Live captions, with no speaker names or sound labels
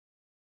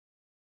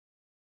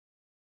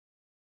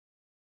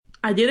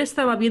Ayer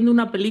estaba viendo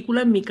una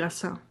película en mi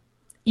casa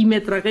y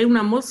me tragué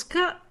una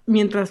mosca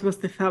mientras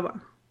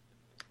bostezaba.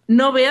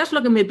 No veas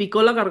lo que me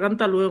picó la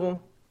garganta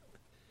luego.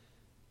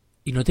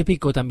 ¿Y no te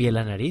picó también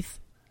la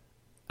nariz?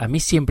 A mí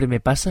siempre me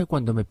pasa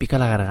cuando me pica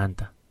la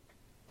garganta.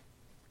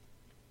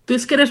 Tú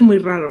es que eres muy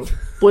raro.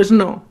 Pues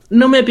no,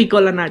 no me picó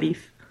la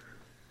nariz.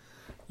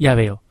 Ya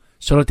veo,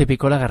 solo te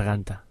picó la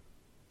garganta.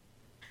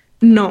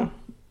 No,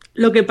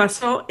 lo que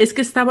pasó es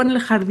que estaba en el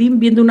jardín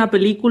viendo una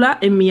película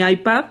en mi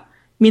iPad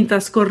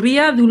mientras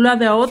corría de un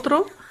lado a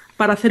otro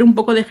para hacer un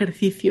poco de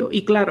ejercicio.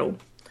 Y claro,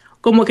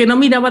 como que no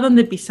miraba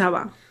dónde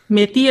pisaba.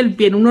 Metí el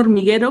pie en un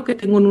hormiguero que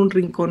tengo en un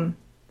rincón.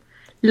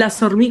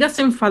 Las hormigas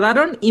se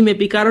enfadaron y me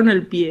picaron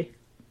el pie.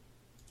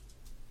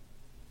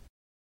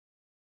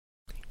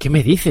 ¿Qué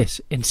me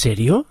dices? ¿En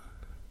serio?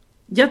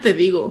 Ya te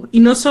digo, y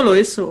no solo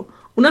eso,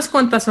 unas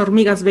cuantas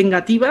hormigas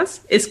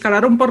vengativas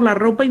escalaron por la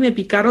ropa y me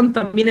picaron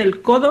también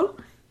el codo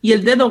y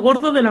el dedo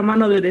gordo de la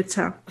mano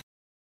derecha.